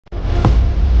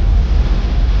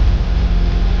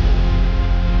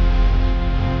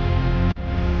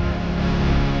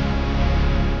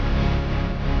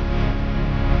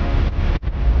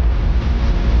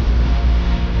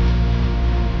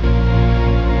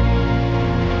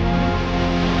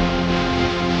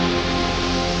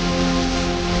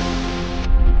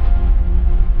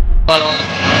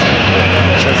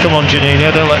So come on,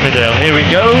 Juninho, don't let me down. Here he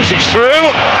goes, he's through,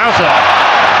 out of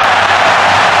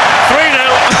 3-0.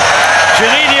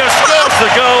 Juninho scores the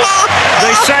goal.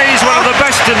 They say he's one of the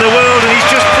best in the world, and he's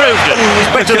just proved it. He's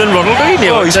better than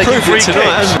Ronaldinho. Oh, he's proved it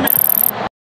tonight.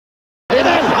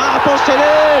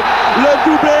 Le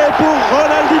doublé pour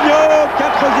Ronaldinho,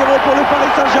 4-0 pour le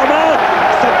Paris Saint-Germain.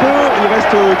 Ça peut, il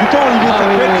reste du temps, Olivier, ça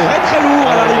peut être très très lourd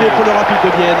à l'arrivée pour le Rapide de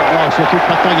Vienne. Non, surtout que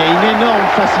maintenant il y a une énorme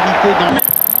facilité dans...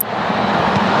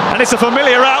 And it's a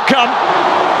familiar outcome.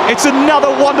 It's another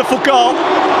wonderful goal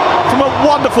from a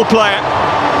wonderful player.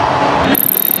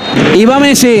 Y va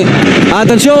Messi.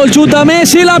 Atención, chuta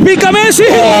Messi, la pica Messi.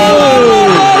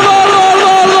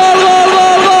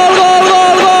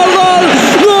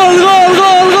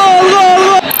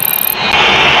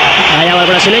 Allá va el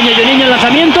brasileño Juninho, el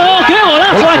lanzamiento. ¡Qué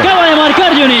golazo acaba de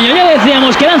marcar Juninho! Ya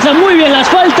decíamos que lanza muy bien las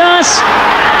faltas.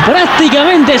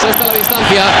 Prácticamente. Está la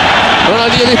distancia.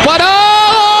 Ronaldinho dispara.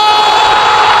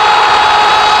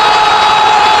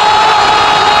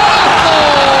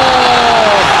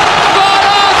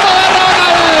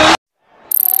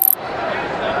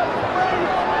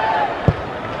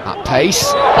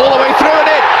 Pace all the way through and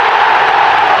in.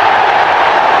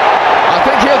 I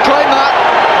think he'll claim that.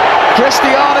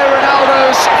 Cristiano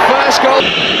Ronaldo's first goal.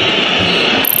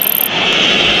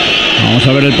 Vamos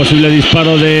a ver el posible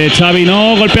disparo de Xavi,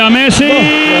 no, golpea a Messi.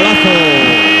 Golazo.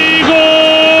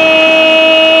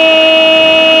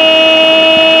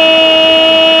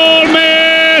 ¡Gol!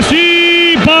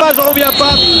 Messi.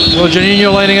 Well,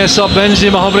 Juninho lining us up,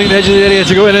 Benzema hovering the edge of the area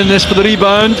to go in this for the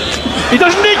rebound. He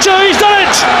doesn't need to, he's done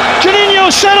it!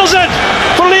 Juninho settles it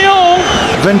for Lyon.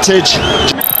 Vintage.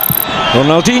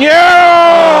 Ronaldinho!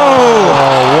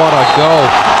 Oh, what a goal.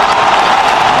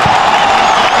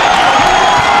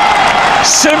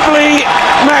 Simply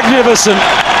magnificent.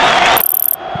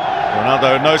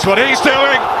 Ronaldo knows what he's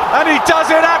doing, and he does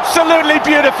it absolutely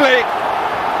beautifully.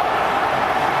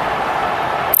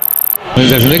 La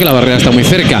sensación de que la barrera está muy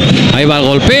cerca. Ahí va el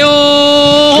golpeo.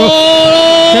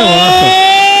 ¡Qué golazo!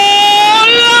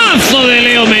 ¡Golazo de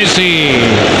Leo Messi!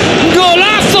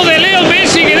 ¡Golazo de Leo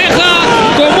Messi que deja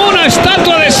como una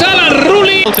estatua de sal a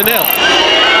Rulli!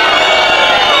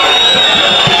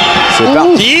 C'est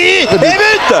parti.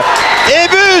 Et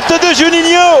but de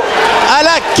Juninho à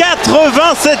la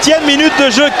 87e minute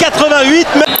de jeu, 88.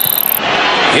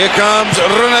 Here comes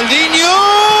Ronaldinho.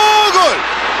 Goal.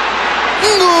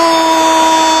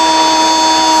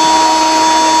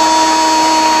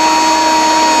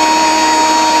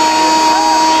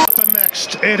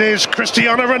 Next, it is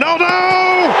Cristiano Ronaldo.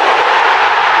 Oh,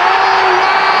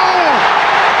 wow!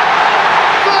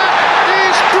 That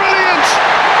is brilliant.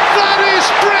 That is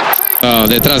breathtaking.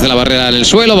 Detrás de la barrera en el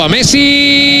suelo va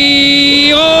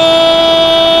Messi. ¡Gol!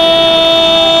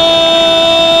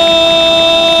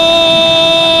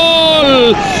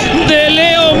 De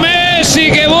Leo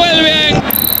Messi que vuelve.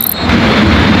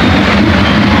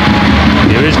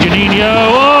 Here is Juninho.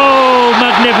 Oh,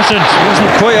 magnificent.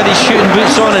 Wasn't quite had his shooting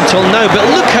boots on until now, but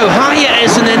look how high it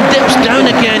is and then dips down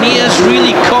again. He has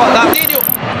really caught that.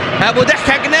 ابو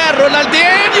ضحك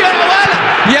رونالدينيو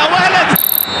يا ولد.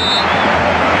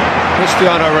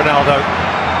 Cristiano Ronaldo.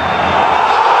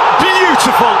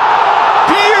 Beautiful,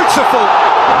 beautiful.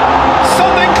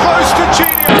 Something close to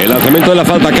genius. El lanzamiento de la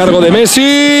falta a cargo de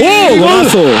Messi. ¡Oh,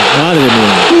 golazo! Madre mía.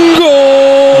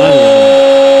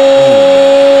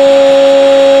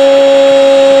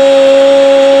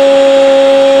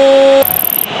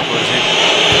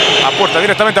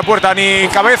 Directamente a puerta, ni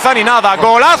cabeza ni nada.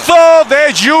 Golazo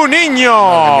de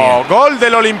Juninho. Gol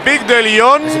del Olympique de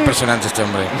Lyon. Es impresionante este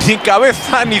hombre. Ni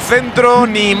cabeza, ni centro,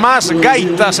 ni más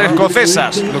gaitas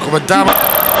escocesas. Lo comentaba.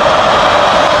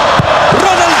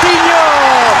 Ronaldinho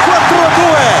 4-2.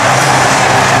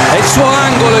 Il suo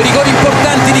angolo, i rigori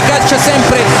importanti li calcia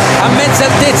sempre a mezza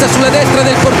altezza sulla destra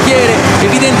del portiere.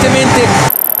 Evidentemente.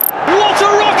 What a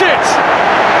rocket!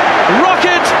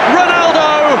 Rocket Ronaldo.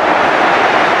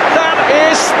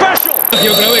 Es special. Y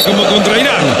otra vez como contra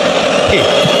Irán.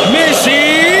 Messi.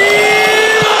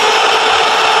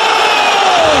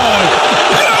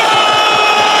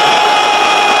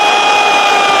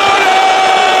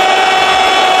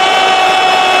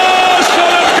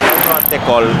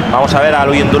 Vamos a ver a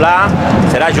Luis Ndulá.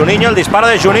 Será Juninho, el disparo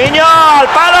de Juninho al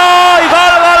palo y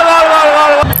gol, gol, gol, gol,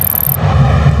 gol.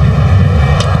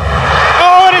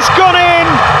 Oh, and it's gone in.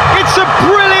 It's a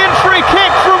brilliant free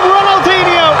kick from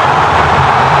Ronaldinho.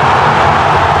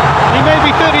 He may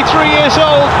be 33 years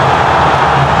old.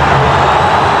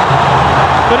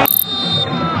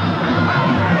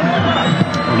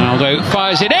 Ronaldo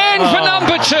fires it in for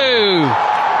number 2.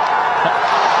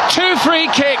 2 free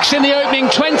kicks in the opening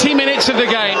 20 minutes of the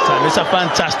game. It's a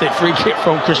fantastic free kick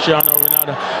from Cristiano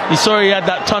Ronaldo. You saw he had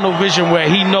that tunnel vision where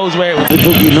he knows where it was.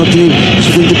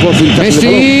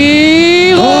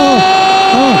 Messi.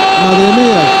 Madre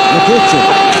mía, lo que he hecho.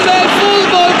 Del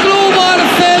Fútbol Club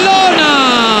Barcelona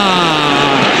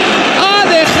ha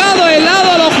dejado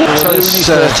helado a los jugadores.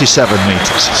 37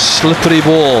 meters. Slippery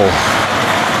ball.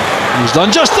 He's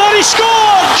done just that. He scored.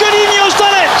 Juninho's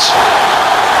done it.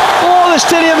 Oh, the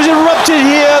stadium's erupted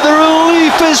here. The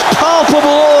relief is palpable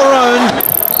all around.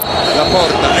 La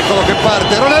porta, eccolo che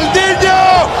parte.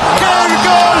 Ronaldinho! Che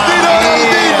gol di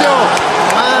Ronaldinho!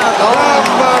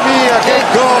 Mamma mia, che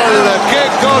gol! Che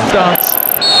gol! Dance.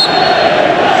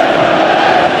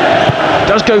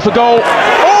 Does go for goal.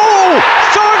 Oh!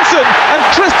 Sorensen and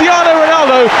Cristiano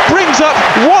Ronaldo brings up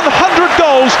 100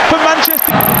 goals for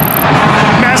Manchester.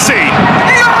 Messi.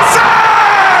 USA!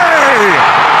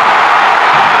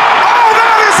 Oh,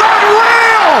 that is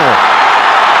unreal!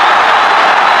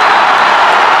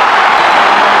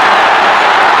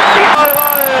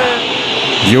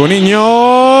 Juninho.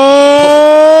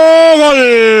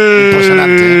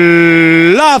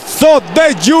 Golazo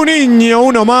de Juninho.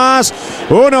 Uno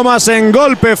más en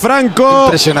golpe franco.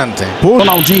 Impressionante.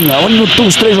 Ronaldinho, um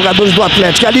dos três jogadores do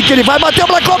Atlético. Ali que ele vai, bateu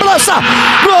pra cobrança.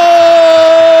 Gol!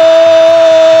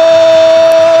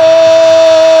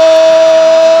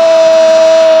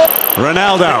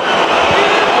 Ronaldo.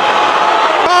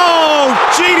 Oh,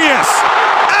 genius!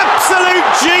 Absolute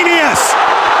genius!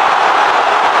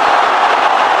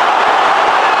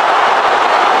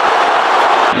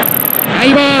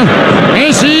 Ahí va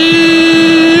Messi.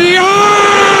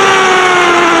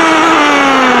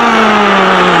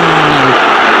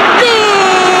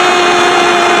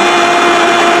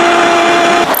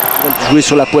 Jouer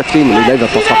sur la poitrine, mais là il va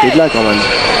pas frapper de là quand même.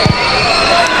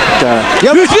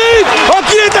 Lucie! Oh,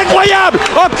 qu'il est incroyable!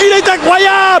 Oh, qu'il est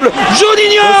incroyable!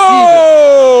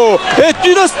 Juninho est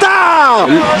une star!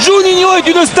 Juninho est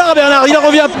une star, Bernard, il en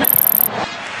revient.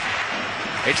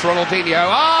 It's Ronaldinho.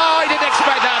 Oh, he didn't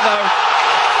expect that though.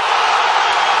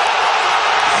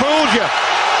 Fooled you.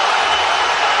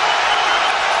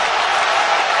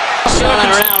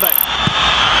 Around it.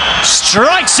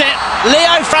 Strikes it.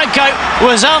 Leo Franco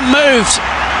was unmoved.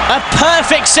 A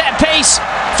perfect set piece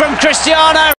from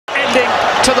Cristiano. Ending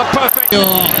to the perfect.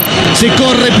 Se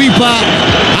corre Pipa.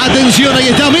 Atención, ahí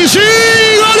está Messi.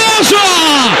 ¡Golazo!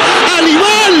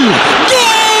 ¡Animal!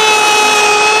 ¡Golazo!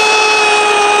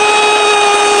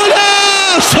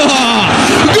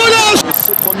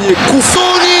 Ce premier coup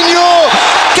Juninho,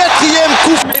 quatrième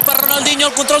coup. E per Ronaldinho,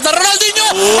 il controllo da Ronaldinho,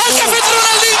 al che ha fatto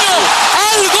Ronaldinho,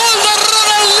 al gol da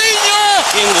Ronaldinho,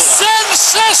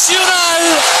 sensacional,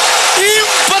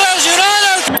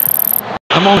 impressionante.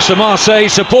 Amongst the Marseille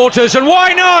supporters, and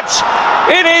why not?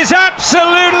 It is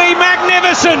absolutely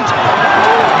magnificent.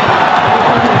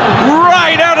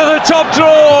 Right out of the top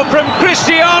drawer from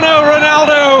Cristiano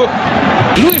Ronaldo.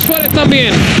 Luis Suárez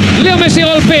también. Leo Messi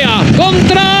golpea.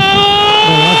 Contra.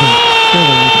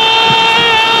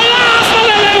 ¡Golazo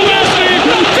de Leo Messi!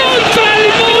 ¡Contra el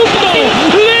mundo!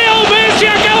 Leo Messi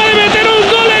acaba de meter un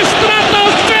gol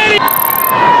estratosférico.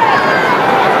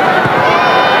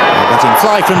 Letting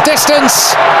fly from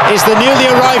distance is the newly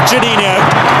arrived Juninho.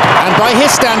 And by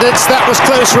his standards, that was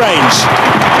close range.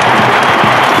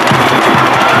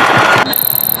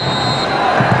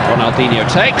 Ronaldinho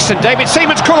takes, and David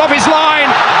Seaman's call off his line,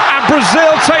 and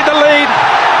Brazil take the lead.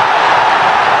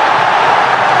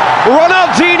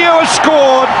 Ronaldinho has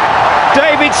scored.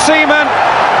 David Seaman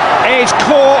is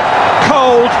caught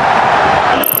cold.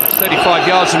 35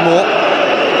 yards and more.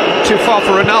 Too far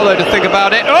for Ronaldo to think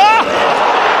about it. Oh!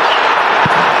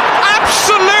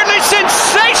 Absolutely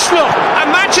sensational!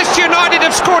 And Manchester United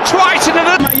have scored twice in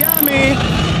another. Miami.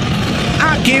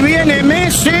 Aquí viene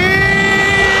Messi.